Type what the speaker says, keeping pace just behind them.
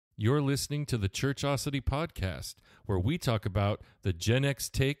You're listening to the Churchosity podcast, where we talk about the Gen X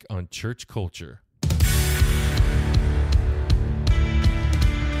take on church culture.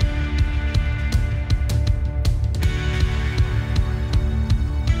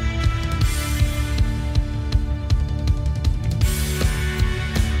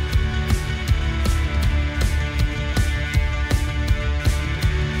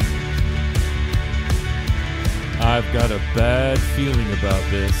 I've got a bad feeling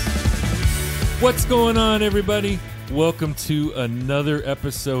about this. What's going on, everybody? Welcome to another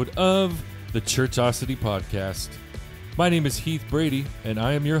episode of the Churchosity podcast. My name is Heath Brady, and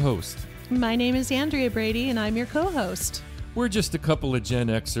I am your host. My name is Andrea Brady, and I'm your co-host. We're just a couple of Gen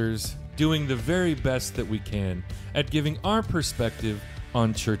Xers doing the very best that we can at giving our perspective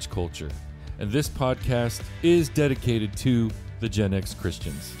on church culture. And this podcast is dedicated to the Gen X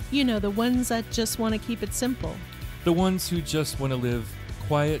Christians. You know, the ones that just want to keep it simple. The ones who just want to live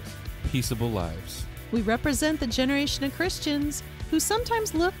quiet, peaceable lives. We represent the generation of Christians who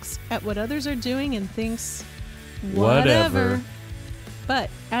sometimes looks at what others are doing and thinks, whatever.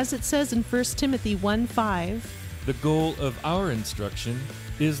 But as it says in 1 Timothy 1:5, the goal of our instruction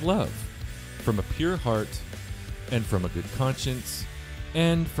is love, from a pure heart and from a good conscience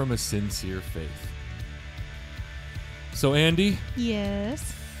and from a sincere faith. So, Andy?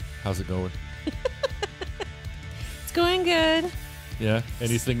 Yes? How's it going? It's going good. Yeah?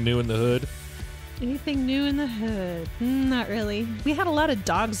 Anything new in the hood? Anything new in the hood? Not really. We had a lot of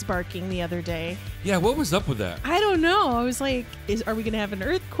dogs barking the other day. Yeah, what was up with that? I don't know. I was like, are we going to have an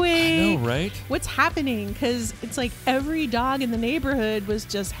earthquake? I know, right? What's happening? Because it's like every dog in the neighborhood was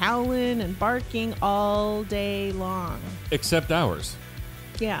just howling and barking all day long. Except ours.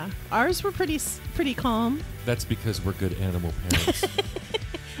 Yeah. Ours were pretty calm. That's because we're good animal parents.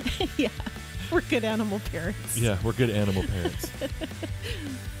 Yeah. We're good animal parents. Yeah, we're good animal parents.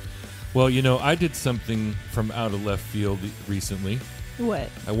 Well, you know, I did something from out of left field recently. What?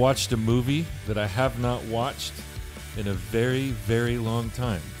 I watched a movie that I have not watched in a very, very long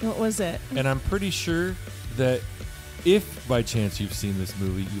time. What was it? And I'm pretty sure that if by chance you've seen this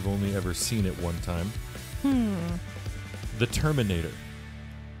movie, you've only ever seen it one time. The Terminator.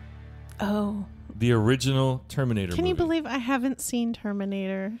 Oh. The original Terminator movie. Can you believe I haven't seen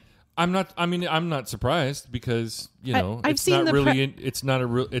Terminator? I'm not surprised because, you know, I've seen it's not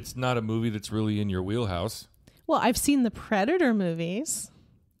a movie that's really in your wheelhouse. Well, I've seen the Predator movies.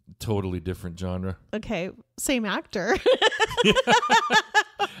 Totally different genre. Okay, same actor.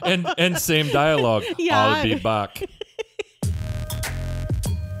 and same dialogue. Yeah. I'll be back.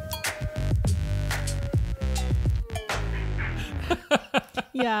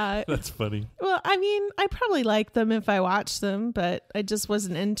 Yeah. That's funny. Well, I mean, I probably like them if I watched them, but I just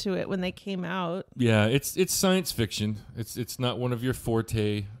wasn't into it when they came out. Yeah, it's science fiction. It's not one of your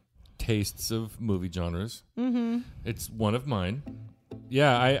forte tastes of movie genres. Mm-hmm. It's one of mine.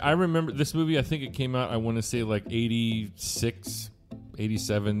 Yeah, I remember this movie. I think it came out, I want to say like 86,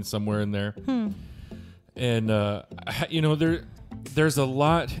 87, somewhere in there. And, you know, there's a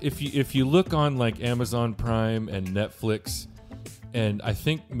lot. If you look on like Amazon Prime and Netflix, and I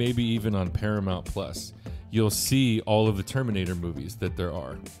think maybe even on Paramount Plus, you'll see all of the Terminator movies that there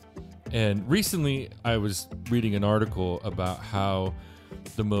are. And recently, I was reading an article about how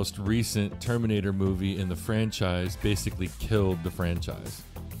the most recent Terminator movie in the franchise basically killed the franchise.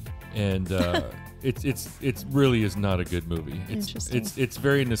 And it really is not a good movie. It's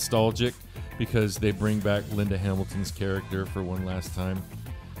very nostalgic because they bring back Linda Hamilton's character for one last time.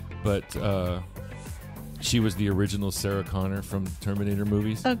 But she was the original Sarah Connor from Terminator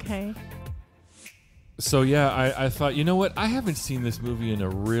movies. Okay. So, yeah, I thought, you know what? I haven't seen this movie in a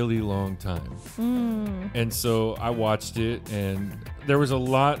really long time. And so I watched it, and there was a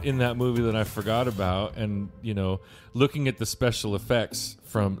lot in that movie that I forgot about. And, you know, looking at the special effects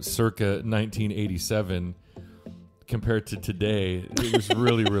from circa 1987 compared to today, it was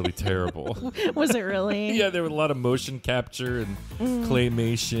really, really terrible. Was it really? Yeah, there was a lot of motion capture and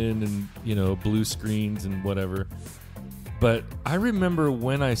claymation and, you know, blue screens and whatever. But I remember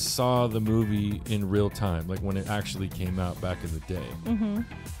when I saw the movie in real time, like when it actually came out back in the day,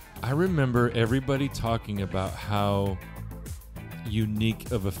 I remember everybody talking about how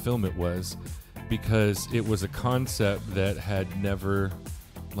unique of a film it was because it was a concept that had never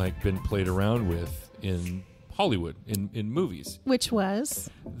like been played around with in Hollywood, in movies. Which was?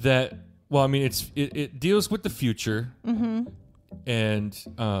 That, well, I mean, it deals with the future, and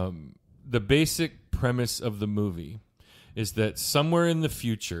the basic premise of the movie is that somewhere in the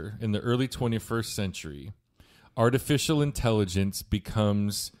future, in the early 21st century, artificial intelligence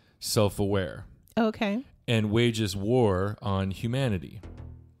becomes self-aware. Okay. And wages war on humanity.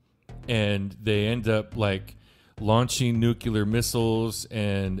 and they end up like launching nuclear missiles,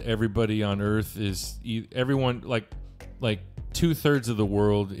 and everybody on Earth is everyone like 2/3 of the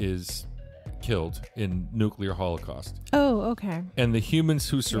world is killed in nuclear holocaust. Oh, okay. And the humans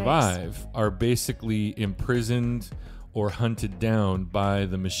who survive are basically imprisoned or hunted down by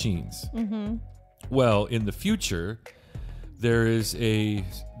the machines. Mm-hmm. Well, in the future, there's a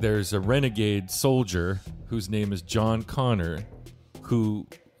renegade soldier whose name is John Connor, who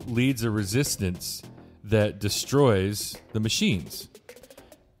leads a resistance that destroys the machines.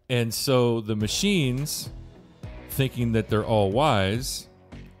 And so the machines, thinking that they're all wise,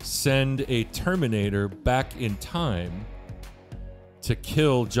 send a Terminator back in time to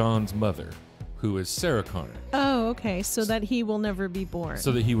kill John's mother, who is Sarah Connor. Oh, okay. So that he will never be born.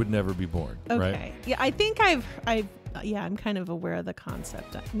 So that he would never be born, okay. Right? Yeah, I think I'm kind of aware of the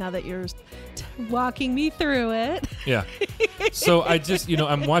concept now that you're walking me through it. Yeah. So I just,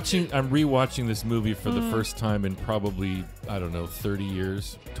 I'm rewatching this movie for the first time in probably, 30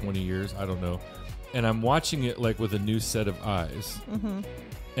 years, 20 years, I don't know. And I'm watching it like with a new set of eyes. Mm-hmm.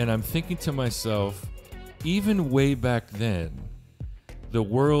 And I'm thinking to myself, even way back then, the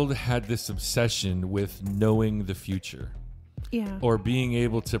world had this obsession with knowing the future. Yeah. Or being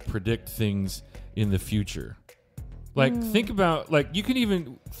able to predict things in the future. Like, think about, you can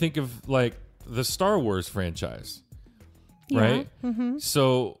even think of, the Star Wars franchise. Right? Mm-hmm.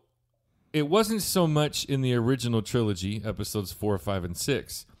 So, it wasn't so much in the original trilogy, episodes 4, 5, and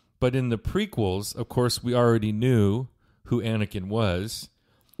 6. But in the prequels, of course, we already knew who Anakin was.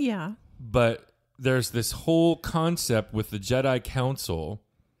 Yeah. But there's this whole concept with the Jedi Council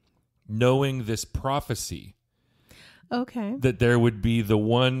knowing this prophecy. Okay. That there would be the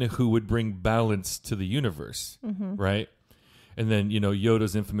one who would bring balance to the universe. Mm-hmm. Right? And then,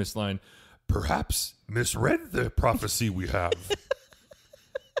 Yoda's infamous line, "Perhaps misread the prophecy we have."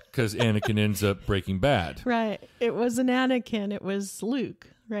 Because Anakin ends up breaking bad. Right. It wasn't Anakin. It was Luke,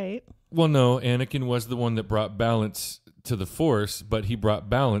 right? Well, no. Anakin was the one that brought balance to the Force, but he brought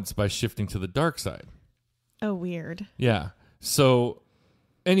balance by shifting to the dark side. Oh, weird. Yeah. So,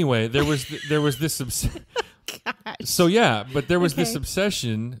 anyway, there was this So yeah, but there was this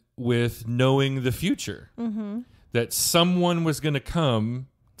obsession with knowing the future. Mm-hmm. That someone was going to come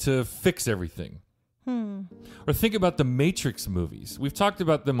to fix everything. Or think about the Matrix movies. We've talked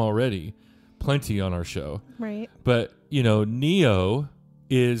about them already, plenty on our show. Right. But, Neo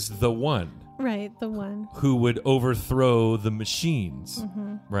is the one. Right, the one. Who would overthrow the machines,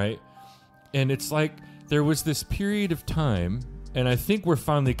 right? And it's like there was this period of time, and I think we're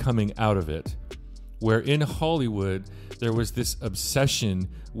finally coming out of it, where in Hollywood there was this obsession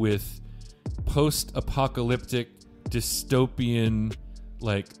with post-apocalyptic, dystopian,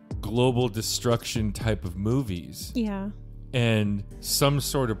 global destruction type of movies. Yeah. And some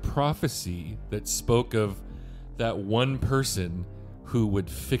sort of prophecy that spoke of that one person who would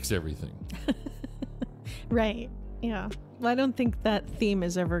fix everything. Right. Yeah. Well, I don't think that theme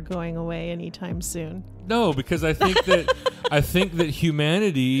is ever going away anytime soon. No, because I think that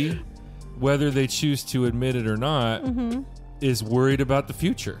humanity, whether they choose to admit it or not, is worried about the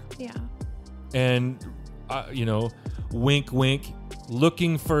future. Yeah. And wink wink,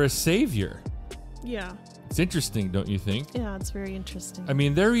 looking for a savior. Yeah. It's interesting, don't you think? Yeah, it's very interesting. I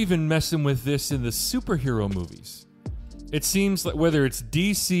mean, they're even messing with this in the superhero movies. It seems like whether it's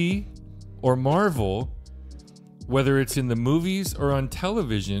DC or Marvel, whether it's in the movies or on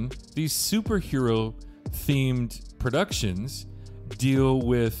television, these superhero-themed productions deal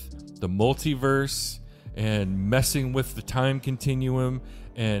with the multiverse and messing with the time continuum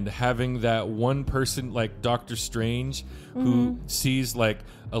and having that one person like Doctor Strange who sees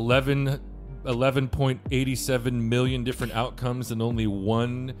 11.87 million different outcomes and only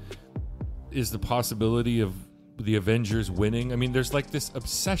one is the possibility of the Avengers winning. I mean, there's this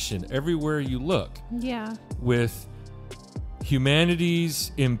obsession everywhere you look. Yeah. With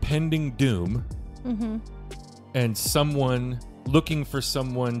humanity's impending doom and someone looking for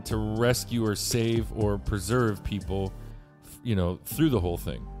someone to rescue or save or preserve people, through the whole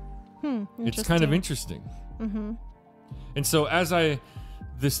thing. It's kind of interesting. Mm-hmm. And so as I,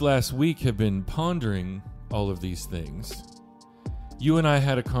 this last week, have been pondering all of these things, you and I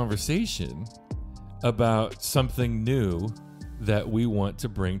had a conversation about something new that we want to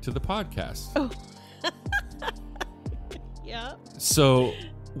bring to the podcast. Oh. Yeah. So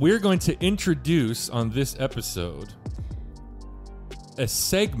we're going to introduce on this episode a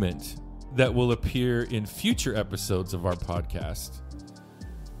segment that will appear in future episodes of our podcast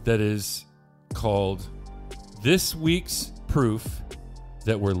that is called This Week's Proof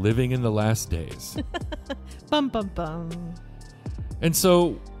That We're Living in the Last Days. Bum, bum, bum. And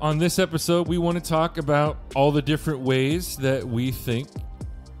so on this episode, we want to talk about all the different ways that we think,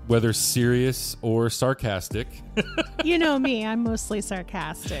 whether serious or sarcastic. You know me, I'm mostly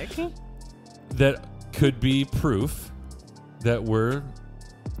sarcastic. That could be proof that we're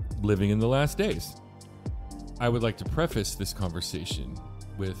living in the last days. I would like to preface this conversation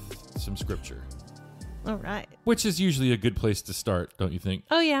with some scripture. All right. Which is usually a good place to start, don't you think?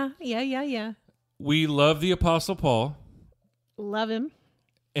 Oh, yeah. Yeah. We love the Apostle Paul. Love him.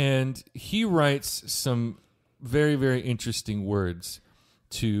 And he writes some very, very interesting words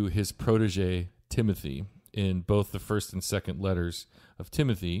to his protege, Timothy, in both the first and second letters of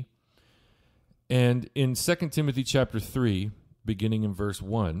Timothy. And in 2 Timothy chapter 3, beginning in verse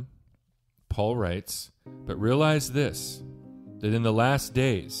 1, Paul writes, "But realize this, that in the last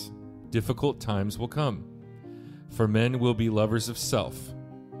days difficult times will come. For men will be lovers of self,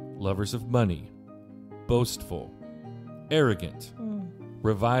 lovers of money, boastful, arrogant,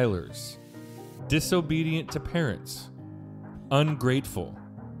 revilers, disobedient to parents, ungrateful,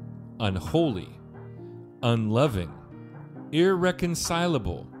 unholy, unloving,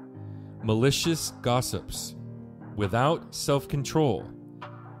 irreconcilable, malicious gossips, without self-control,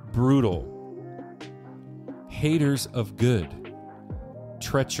 brutal, haters of good,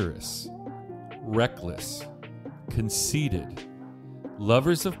 treacherous, reckless, conceited,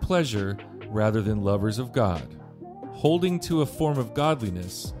 lovers of pleasure rather than lovers of God, holding to a form of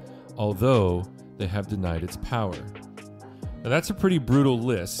godliness, although they have denied its power." Now that's a pretty brutal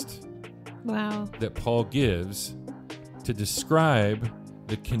list. Wow. That Paul gives to describe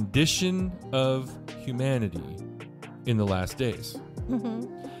the condition of humanity in the last days. Mm-hmm.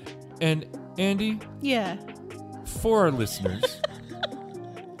 And Andy? Yeah. For our listeners,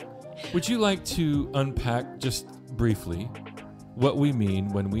 would you like to unpack just briefly what we mean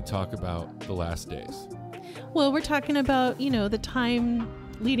when we talk about the last days? Well, we're talking about, the time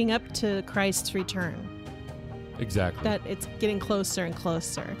leading up to Christ's return. Exactly. That it's getting closer and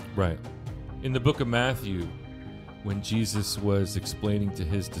closer. Right. In the book of Matthew, when Jesus was explaining to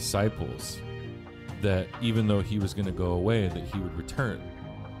his disciples that even though he was going to go away, that he would return.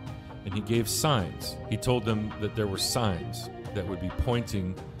 And he gave signs. He told them that there were signs that would be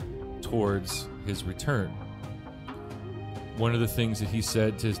pointing towards his return. One of the things that he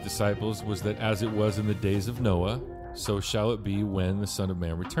said to his disciples was that as it was in the days of Noah, so shall it be when the Son of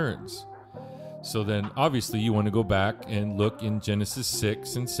Man returns. So then obviously you want to go back and look in Genesis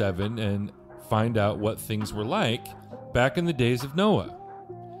 6 and 7 and find out what things were like back in the days of Noah.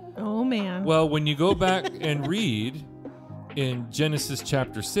 Oh, man. Well, when you go back and read in Genesis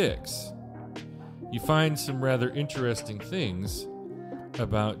chapter 6, you find some rather interesting things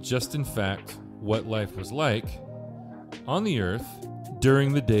about just in fact what life was like on the earth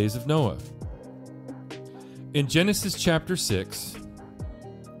during the days of Noah. In Genesis chapter 6,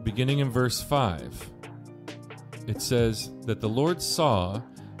 beginning in verse 5, it says that the Lord saw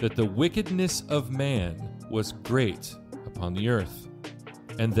that the wickedness of man was great upon the earth,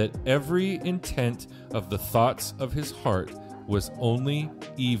 and that every intent of the thoughts of his heart was only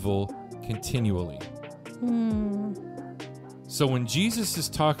evil continually. So when Jesus is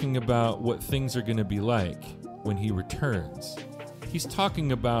talking about what things are going to be like when he returns, he's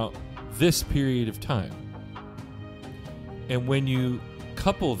talking about this period of time. And when you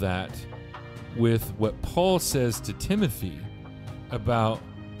couple that with what Paul says to Timothy about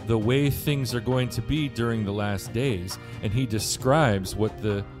the way things are going to be during the last days, and he describes what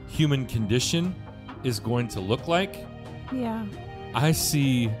the human condition is going to look like, yeah, I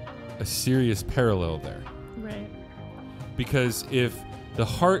see a serious parallel there. Right. Because if the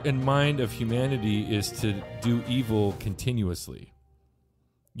heart and mind of humanity is to do evil continuously,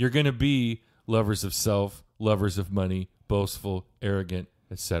 you're going to be lovers of self, lovers of money, boastful, arrogant,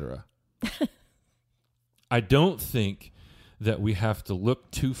 etc. I don't think that we have to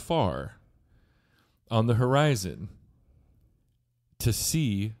look too far on the horizon to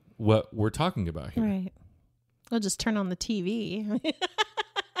see what we're talking about here. Right. I'll just turn on the TV.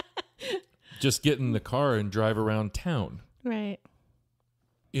 Just get in the car and drive around town. Right.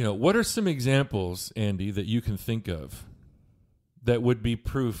 What are some examples, Andy, that you can think of that would be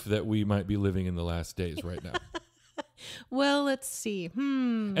proof that we might be living in the last days right now? Well, let's see.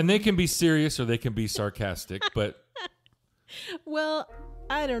 And they can be serious or they can be sarcastic, but... Well,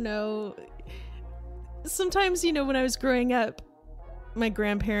 I don't know. Sometimes, when I was growing up, my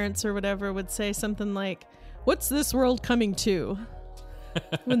grandparents or whatever would say something like, "What's this world coming to?"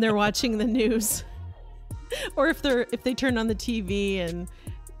 when they're watching the news. Or if they turned on the TV and,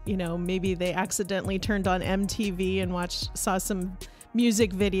 maybe they accidentally turned on MTV and saw some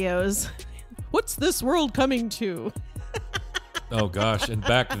music videos. "What's this world coming to?" Oh gosh, and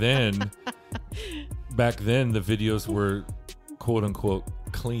back then the videos were quote unquote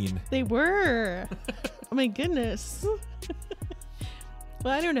clean. They were. Oh my goodness.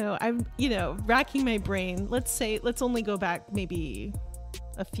 Well, I don't know. I'm, racking my brain. Let's only go back maybe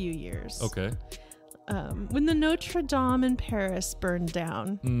a few years. Okay. When the Notre Dame in Paris burned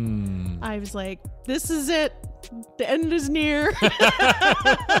down, I was like, this is it. The end is near.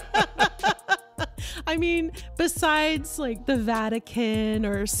 I mean, besides like the Vatican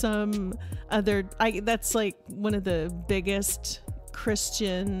or some other, that's like one of the biggest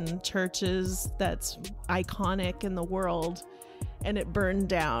Christian churches that's iconic in the world, and it burned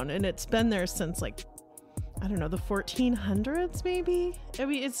down, and it's been there since like, I don't know, the 1400s maybe. I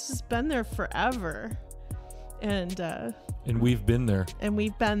mean, it's just been there forever. And we've been there.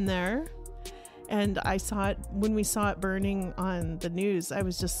 And I saw it when we saw it burning on the news. I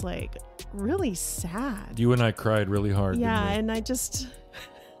was just like really sad. You and I cried really hard. Yeah, and I just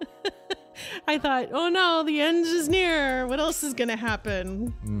I thought, oh no, the end is near. What else is gonna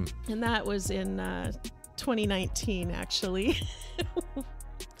happen? And that was in 2019, actually.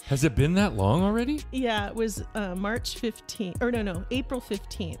 Has it been that long already? Yeah, it was March 15th. Or no, April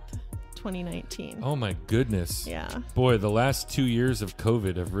 15th, 2019. Oh my goodness. Yeah. Boy, the last 2 years of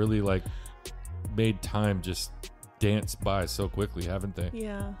COVID have really like made time just dance by so quickly, haven't they?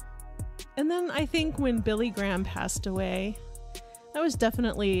 Yeah. And then I think when Billy Graham passed away, that was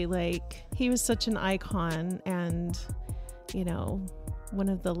definitely like, he was such an icon and, one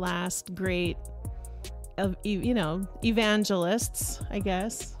of the last great, evangelists, I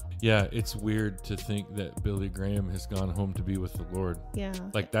guess. Yeah, it's weird to think that Billy Graham has gone home to be with the Lord. Yeah.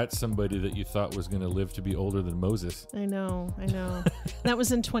 Like that's somebody that you thought was going to live to be older than Moses. I know. That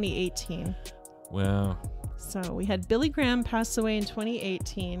was in 2018. Wow. So we had Billy Graham pass away in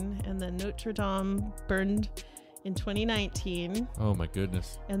 2018, and then Notre Dame burned in 2019. Oh my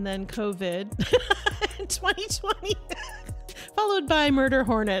goodness. And then COVID in 2020, followed by murder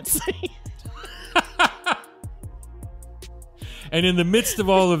hornets. And in the midst of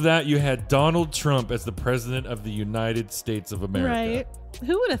all of that, you had Donald Trump as the president of the United States of America. Right.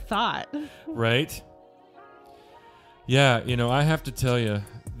 Who would have thought? Right? Yeah, I have to tell you,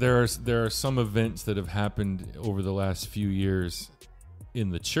 there are some events that have happened over the last few years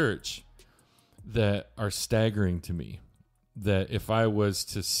in the church that are staggering to me. That if I was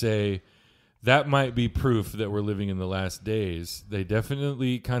to say that might be proof that we're living in the last days, they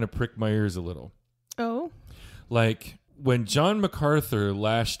definitely kind of prick my ears a little. Oh? Like when John MacArthur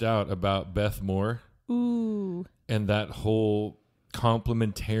lashed out about Beth Moore, ooh, and that whole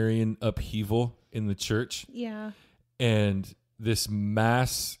complementarian upheaval in the church, yeah, and this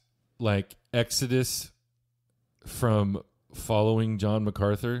mass like exodus from following John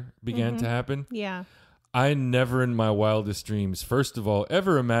MacArthur began to happen. Yeah, I never in my wildest dreams, first of all,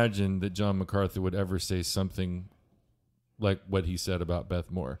 ever imagined that John MacArthur would ever say something like what he said about Beth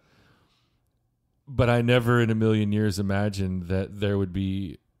Moore. But I never in a million years imagined that there would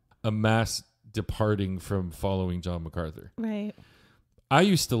be a mass departing from following John MacArthur. Right. I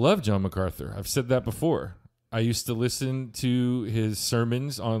used to love John MacArthur. I've said that before. I used to listen to his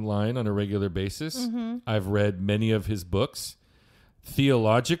sermons online on a regular basis. I've read many of his books.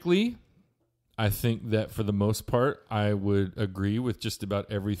 Theologically, I think that for the most part, I would agree with just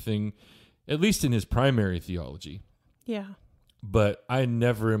about everything, at least in his primary theology. Yeah. But I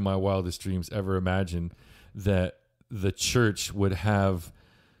never in my wildest dreams ever imagined that the church would have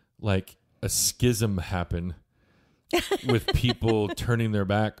like a schism happen with people turning their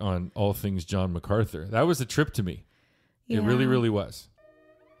back on all things John MacArthur. That was a trip to me. Yeah. It really, really was.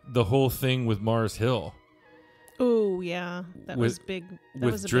 The whole thing with Mars Hill. Oh, yeah. That was big. That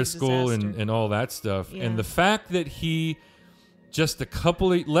with was a Driscoll big disaster. and all that stuff. Yeah. And the fact that he just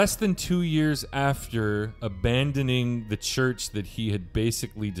less than 2 years after abandoning the church that he had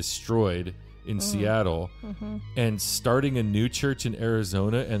basically destroyed in Seattle and starting a new church in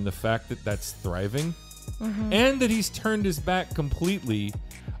Arizona, and the fact that that's thriving, and that he's turned his back completely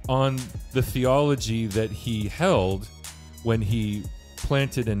on the theology that he held when he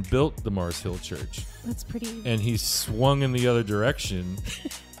planted and built the Mars Hill Church. That's pretty. And he's swung in the other direction.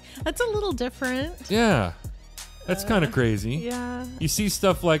 That's a little different. Yeah. That's kind of crazy. Yeah. You see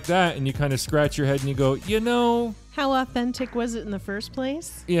stuff like that and you kind of scratch your head and you go, how authentic was it in the first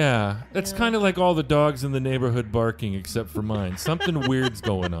place? Yeah. That's kind of like all the dogs in the neighborhood barking except for mine. Something weird's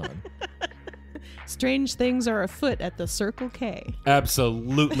going on. Strange things are afoot at the Circle K.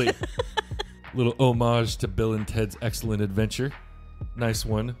 Absolutely. Little homage to Bill and Ted's Excellent Adventure. Nice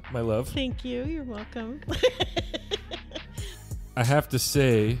one, my love. Thank you. You're welcome. I have to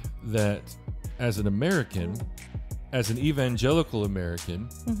say that as an American, as an evangelical American,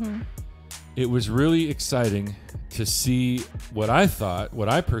 it was really exciting to see what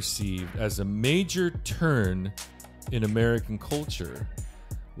I perceived as a major turn in American culture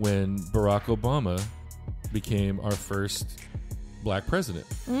when Barack Obama became our first black president.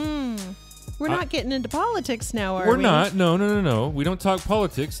 We're not getting into politics now, are we? We're not. No. We don't talk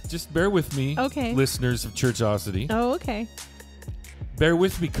politics. Just bear with me, okay, listeners of Churchosity. Oh, okay. Bear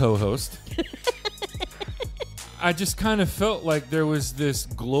with me, co-host. I just kind of felt like there was this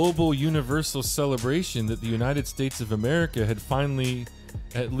global universal celebration that the United States of America had finally,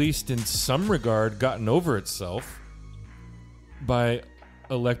 at least in some regard, gotten over itself by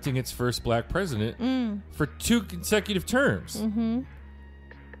electing its first black president for 2 consecutive terms.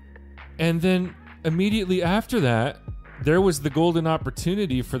 And then immediately after that, there was the golden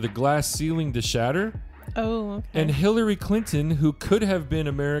opportunity for the glass ceiling to shatter. Oh, okay. And Hillary Clinton, who could have been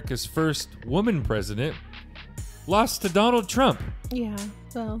America's first woman president, lost to Donald Trump. Yeah,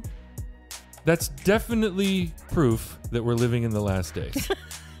 well. That's definitely proof that we're living in the last days.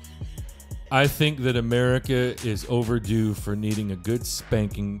 I think that America is overdue for needing a good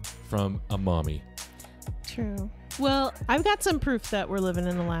spanking from a mommy. True. Well, I've got some proof that we're living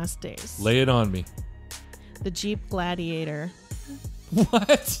in the last days. Lay it on me. The Jeep Gladiator.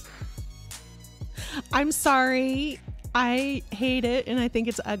 What? I'm sorry. I hate it, and I think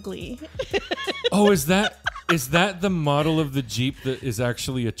it's ugly. Oh, is that the model of the Jeep that is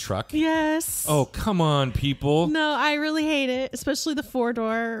actually a truck? Yes. Oh, come on, people. No, I really hate it, especially the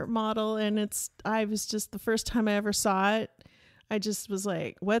 4-door model. And I was just, the first time I ever saw it, I just was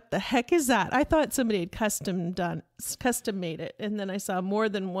like, what the heck is that? I thought somebody had custom made it. And then I saw more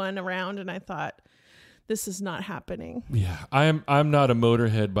than one around, and I thought, this is not happening. Yeah, I'm not a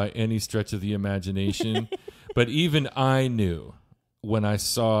motorhead by any stretch of the imagination, but even I knew when I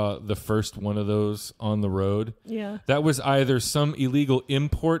saw the first one of those on the road, that was either some illegal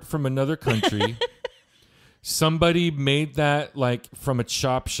import from another country, somebody made that like from a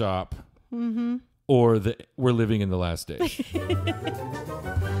chop shop, or we're living in the last days.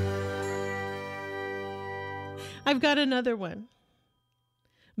 I've got another one.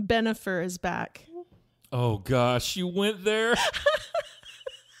 Bennifer is back. Oh, gosh, you went there?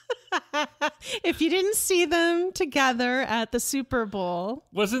 If you didn't see them together at the Super Bowl...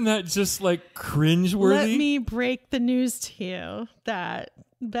 Wasn't that just, like, cringeworthy? Let me break the news to you that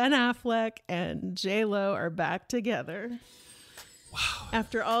Ben Affleck and J-Lo are back together. Wow.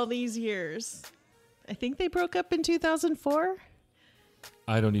 After all these years. I think they broke up in 2004.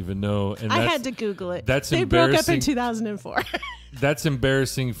 I don't even know. And I had to Google it. That's they broke up in 2004. That's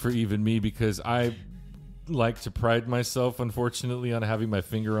embarrassing for even me because I like to pride myself, unfortunately, on having my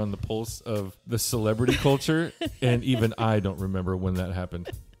finger on the pulse of the celebrity culture. And even I don't remember when that happened.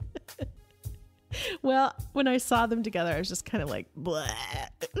 Well, when I saw them together, I was just kind of like, bleh.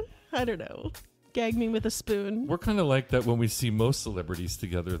 I don't know. Gag me with a spoon. We're kind of like that when we see most celebrities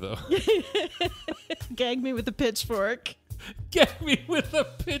together, though. Gag me with a pitchfork. Gag me with a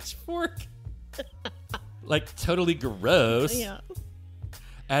pitchfork. Like totally gross. Yeah.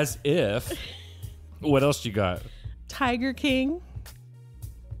 As if. What else you got? Tiger King.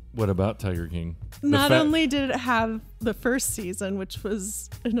 What about Tiger King? Not only did it have the first season, which was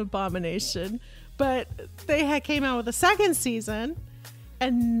an abomination, but they came out with a second season,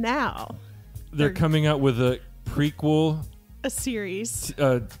 and now they're coming out with a prequel, a series,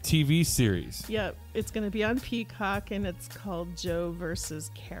 TV series. Yep, it's going to be on Peacock, and it's called Joe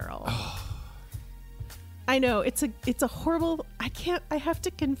versus Carol. I know it's a horrible. I have to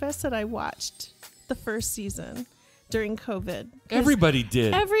confess that I watched the first season during COVID. Everybody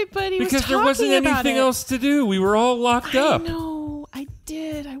did. Everybody was because talking there wasn't anything else to do. We were all locked up. I know. I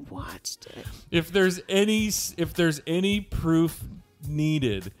did. I watched it. If there's any proof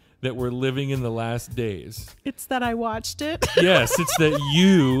needed that we're living in the last days, it's that I watched it. Yes, it's that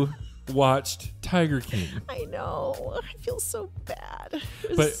you watched Tiger King. I know. I feel so bad.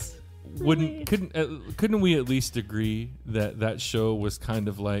 But couldn't we at least agree that show was kind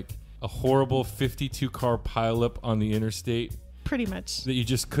of like a horrible 52-car pileup on the interstate? Pretty much. That you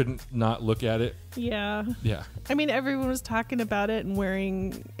just couldn't not look at it? Yeah. Yeah. I mean, everyone was talking about it and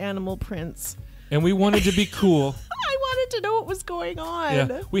wearing animal prints. And we wanted to be cool. I wanted to know what was going on.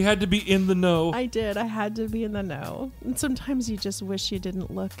 Yeah. We had to be in the know. I did. I had to be in the know. And sometimes you just wish you didn't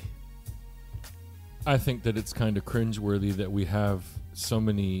look. I think that it's kind of cringeworthy that we have so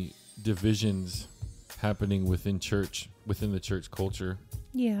many divisions happening within the church culture.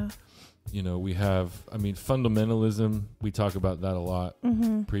 Yeah. You know, we have, fundamentalism. We talk about that a lot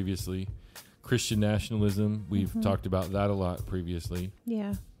previously. Christian nationalism. We've talked about that a lot previously.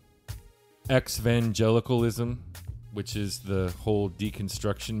 Yeah. Evangelicalism. which is the whole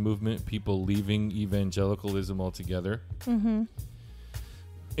deconstruction movement, people leaving evangelicalism altogether. Mm-hmm.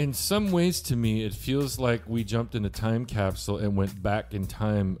 In some ways, to me, it feels like we jumped in a time capsule and went back in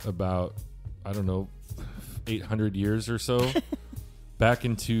time about, 800 years or so, back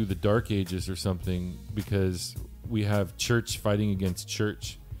into the Dark Ages or something, because we have church fighting against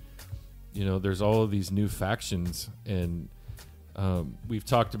church. There's all of these new factions, and we've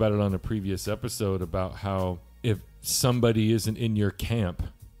talked about it on a previous episode about how if somebody isn't in your camp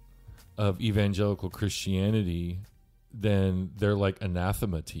of evangelical Christianity, then they're like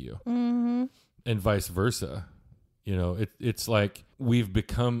anathema to you. Mm-hmm. And vice versa. It's like we've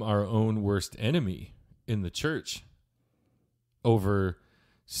become our own worst enemy in the church over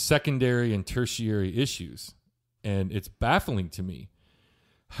secondary and tertiary issues. And it's baffling to me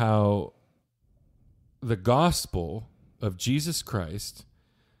how the gospel of Jesus Christ,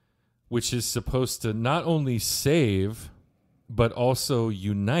 which is supposed to not only save, but also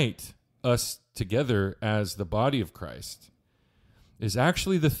unite us together as the body of Christ, is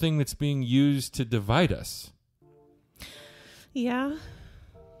actually the thing that's being used to divide us. Yeah.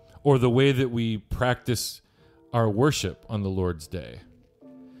 Or the way that we practice our worship on the Lord's Day,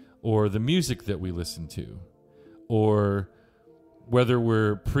 or the music that we listen to, or whether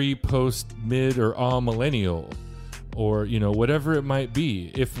we're pre, post, mid, or all millennial, or, whatever it might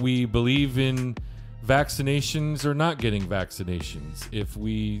be. If we believe in vaccinations or not getting vaccinations, if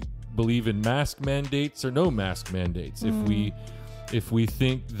we believe in mask mandates or no mask mandates, if we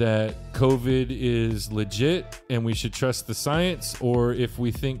think that COVID is legit and we should trust the science, or if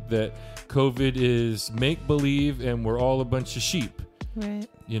we think that COVID is make-believe and we're all a bunch of sheep. Right.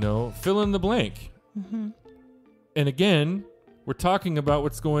 Fill in the blank. Mm-hmm. And again, we're talking about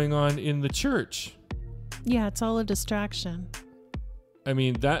what's going on in the church. Yeah, it's all a distraction. I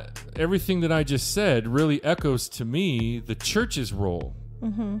mean, that everything that I just said really echoes to me the church's role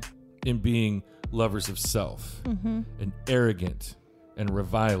in being lovers of self and arrogant and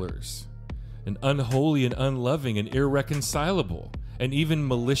revilers and unholy and unloving and irreconcilable and even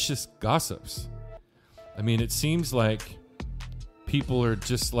malicious gossips. I mean, it seems like people are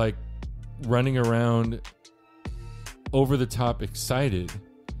just like running around over the top excited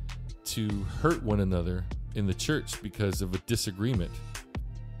to hurt one another in the church because of a disagreement,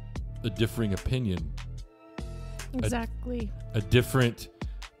 a differing opinion. Exactly. A different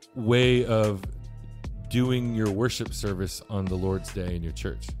way of doing your worship service on the Lord's Day in your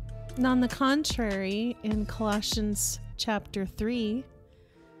church. And on the contrary, in Colossians chapter 3,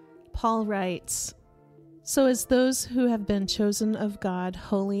 Paul writes, "So as those who have been chosen of God,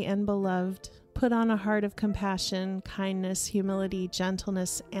 holy and beloved, put on a heart of compassion, kindness, humility,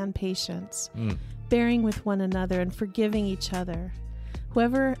 gentleness, and patience, bearing with one another and forgiving each other.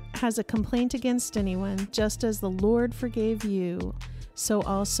 Whoever has a complaint against anyone, just as the Lord forgave you, so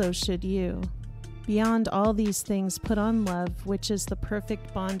also should you. Beyond all these things, put on love, which is the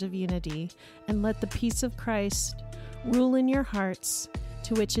perfect bond of unity, and let the peace of Christ rule in your hearts,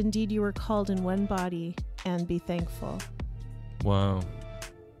 to which indeed you were called in one body, and be thankful." Wow.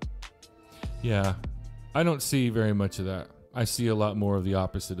 Yeah, I don't see very much of that. I see a lot more of the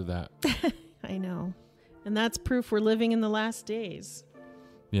opposite of that. I know. And that's proof we're living in the last days.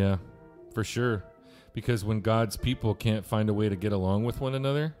 Yeah, for sure. Because when God's people can't find a way to get along with one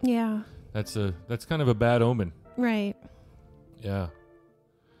another, yeah, that's kind of a bad omen. Right. Yeah.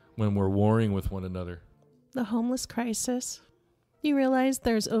 When we're warring with one another. The homeless crisis. You realize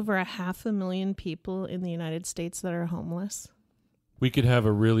there's over 500,000 people in the United States that are homeless? We could have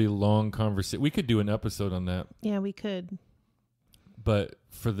a really long conversation. We could do an episode on that. Yeah, we could. But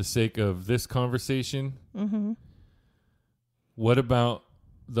for the sake of this conversation, what about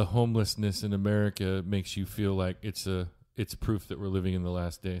the homelessness in America makes you feel like it's proof that we're living in the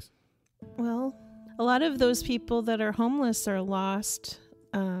last days? Well, a lot of those people that are homeless are lost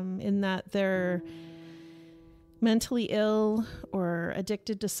in that they're mentally ill or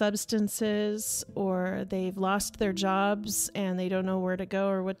addicted to substances, or they've lost their jobs and they don't know where to go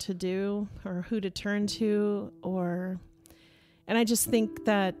or what to do or who to turn to, and I just think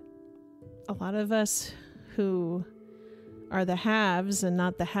that a lot of us who are the haves and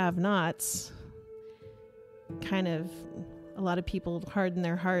not the have-nots, a lot of people harden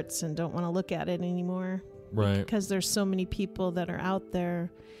their hearts and don't want to look at it anymore. Right. Because there's so many people that are out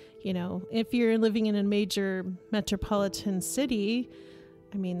there. If you're living in a major metropolitan city,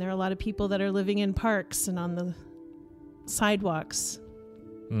 I mean, there are a lot of people that are living in parks and on the sidewalks.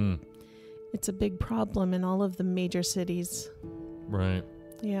 It's a big problem in all of the major cities. Right.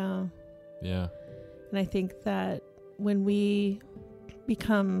 Yeah. Yeah. And I think that when we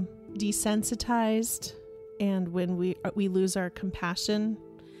become desensitized And when we lose our compassion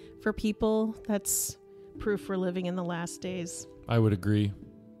for people, that's proof we're living in the last days. I would agree.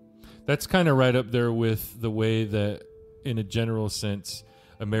 That's kind of right up there with the way that, in a general sense,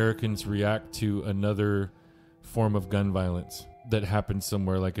 Americans react to another form of gun violence that happens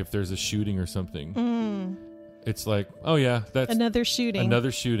somewhere. Like if there's a shooting or something, it's like, oh yeah, that's another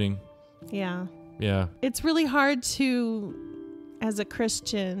shooting. Yeah. Yeah. It's really hard to, as a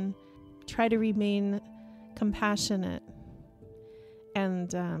Christian, try to remain compassionate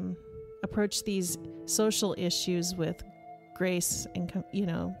and approach these social issues with grace and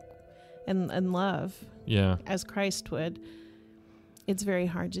and love. Yeah. As Christ would. It's very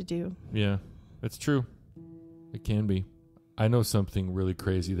hard to do. Yeah, that's true. It can be. I know something really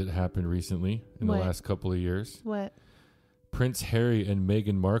crazy that happened recently in the last couple of years. What? Prince Harry and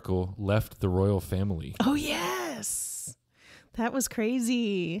Meghan Markle left the royal family. Oh, yes. That was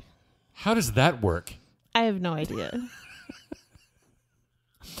crazy. How does that work? I have no idea.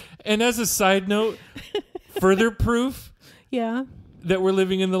 And as a side note, further proof that we're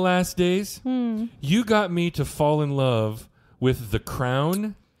living in the last days, you got me to fall in love with The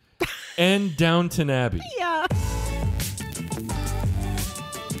Crown and Downton Abbey. Yeah.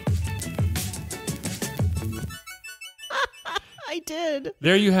 I did.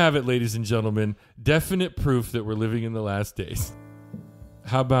 There you have it, ladies and gentlemen. Definite proof that we're living in the last days.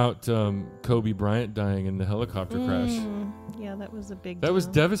 How about Kobe Bryant dying in the helicopter crash? Yeah, that was a big deal. That was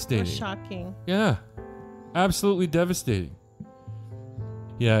devastating. Or shocking. Yeah. Absolutely devastating.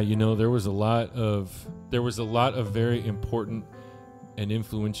 Yeah, there was a lot of very important and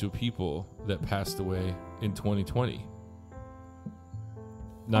influential people that passed away in 2020.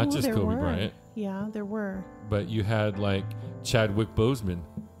 Not just Kobe Bryant. Yeah, there were. But you had like Chadwick Boseman,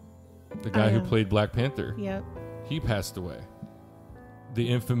 the guy who played Black Panther. Yep. He passed away. The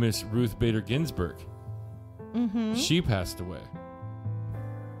infamous Ruth Bader Ginsburg. She passed away.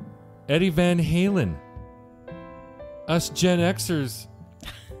 Eddie Van Halen. Us Gen Xers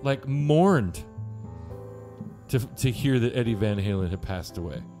mourned to hear that Eddie Van Halen had passed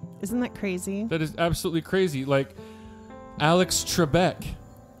away. Isn't that crazy? That is absolutely crazy. Like Alex Trebek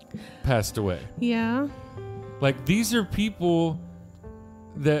passed away. Yeah. These are people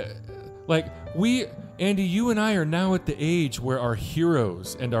that Andy, you and I are now at the age where our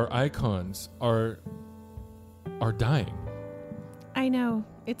heroes and our icons are dying. I know.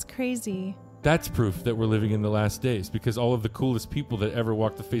 It's crazy. That's proof that we're living in the last days, because all of the coolest people that ever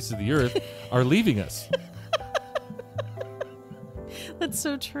walked the face of the earth are leaving us. That's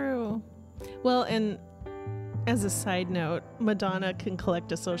so true. Well, and as a side note, Madonna can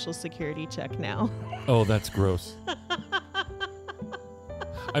collect a Social Security check now. Oh, that's gross.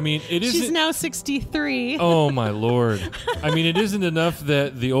 I mean, it isn't... She's now 63. Oh, my Lord. I mean, it isn't enough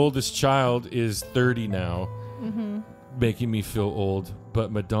that the oldest child is 30 now, making me feel old,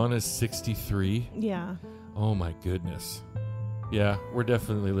 but Madonna's 63? Yeah. Oh, my goodness. Yeah, we're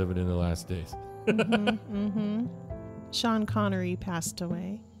definitely living in the last days. Sean Connery passed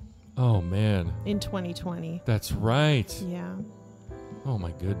away. Oh, man. In 2020. That's right. Yeah. Oh,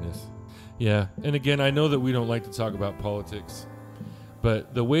 my goodness. Yeah, and again, I know that we don't like to talk about politics,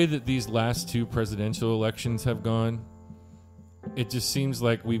 but the way that these last two presidential elections have gone, it just seems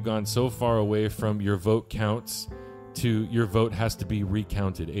like we've gone so far away from your vote counts to your vote has to be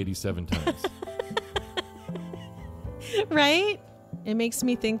recounted 87 times. Right? It makes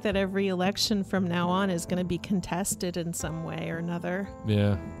me think that every election from now on is going to be contested in some way or another.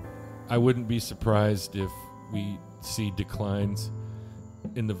 Yeah. I wouldn't be surprised if we see declines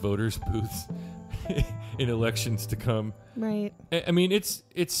in the voters' booths in elections to come. Right. I mean, it's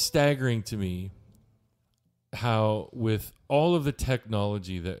staggering to me how, with all of the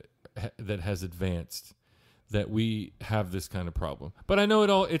technology that has advanced, that we have this kind of problem. But I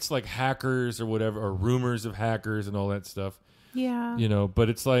know it's like hackers or whatever, or rumors of hackers and all that stuff. Yeah. But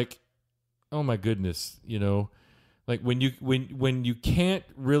it's like, oh my goodness, like when you can't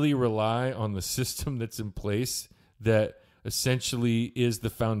really rely on the system that's in place that essentially is the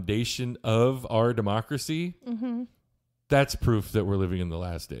foundation of our democracy, that's proof that we're living in the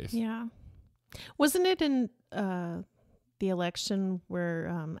last days. Yeah. Wasn't it in the election where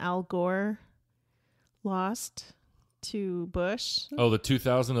Al Gore lost to Bush? Oh, the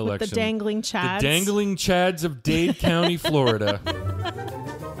 2000 election. With the dangling chads. The dangling chads of Dade County, Florida.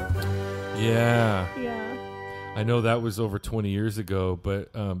 Yeah. Yeah. I know that was over 20 years ago,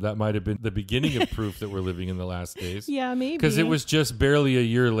 but that might have been the beginning of proof that we're living in the last days. Yeah, maybe. Because it was just barely a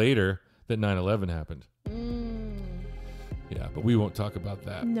year later that 9/11 happened. Yeah, but we won't talk about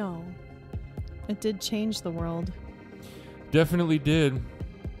that. No. It did change the world. Definitely did.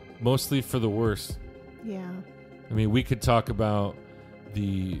 Mostly for the worse. Yeah. I mean, we could talk about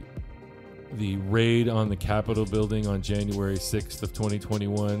the raid on the Capitol building on January 6th of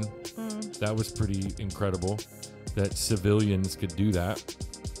 2021. That was pretty incredible that civilians could do that.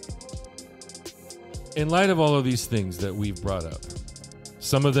 In light of all of these things that we've brought up,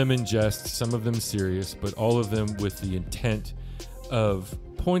 some of them in jest, some of them serious, but all of them with the intent of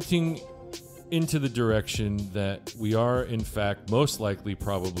pointing into the direction that we are, in fact, most likely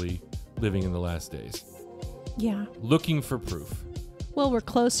probably living in the last days. Yeah. Looking for proof. Well, we're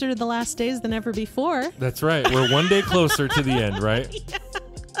closer to the last days than ever before. That's right. We're one day closer to the end, right? Yeah.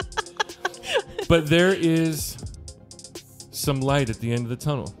 But there is some light at the end of the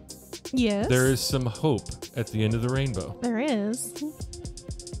tunnel. Yes. There is some hope at the end of the rainbow. There is.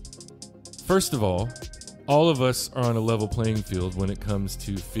 First of all of us are on a level playing field when it comes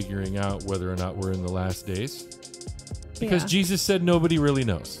to figuring out whether or not we're in the last days. Because Jesus said nobody really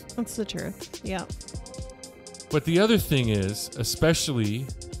knows. That's the truth. Yeah. But the other thing is, especially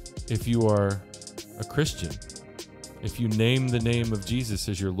if you are a Christian, if you name the name of Jesus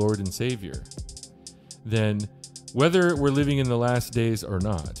as your Lord and Savior, then whether we're living in the last days or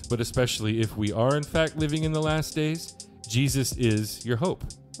not, but especially if we are in fact living in the last days, Jesus is your hope.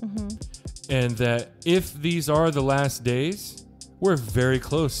 Mm-hmm. And that if these are the last days, we're very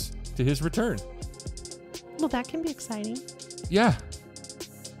close to his return. Well, that can be exciting. Yeah.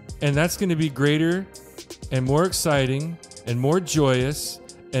 And that's going to be greater and more exciting and more joyous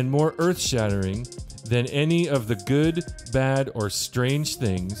and more earth-shattering than any of the good, bad, or strange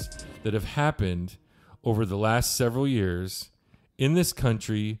things that have happened over the last several years in this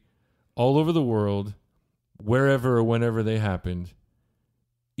country, all over the world, wherever or whenever they happened,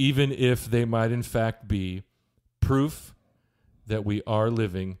 even if they might in fact be proof that we are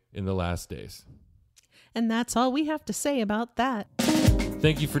living in the last days. And that's all we have to say about that.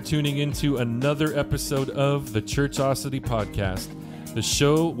 Thank you for tuning into another episode of the Churchosity Podcast, the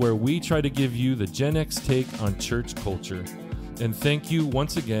show where we try to give you the Gen X take on church culture. And thank you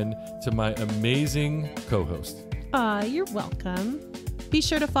once again to my amazing co-host. You're welcome. Be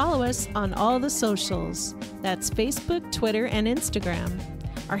sure to follow us on all the socials. That's Facebook, Twitter, and Instagram.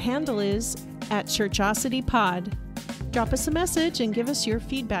 Our handle is @ChurchosityPod. Drop us a message and give us your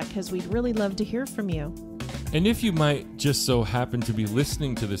feedback because we'd really love to hear from you. And if you might just so happen to be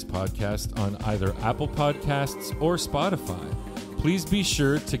listening to this podcast on either Apple Podcasts or Spotify, please be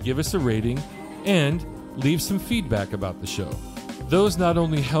sure to give us a rating and leave some feedback about the show. Those not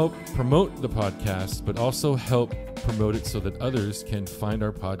only help promote the podcast, but also help promote it so that others can find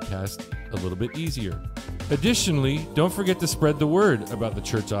our podcast a little bit easier. Additionally, don't forget to spread the word about the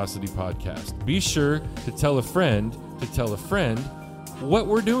Churchosity Podcast. Be sure to tell a friend what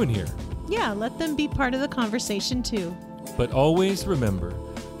we're doing here. Yeah, let them be part of the conversation too. But always remember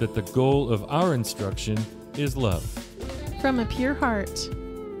that the goal of our instruction is love. From a pure heart.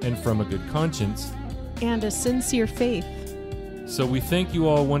 And from a good conscience. And a sincere faith. So we thank you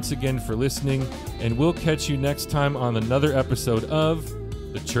all once again for listening, and we'll catch you next time on another episode of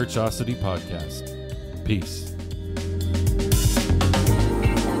the Churchosity Podcast. Peace.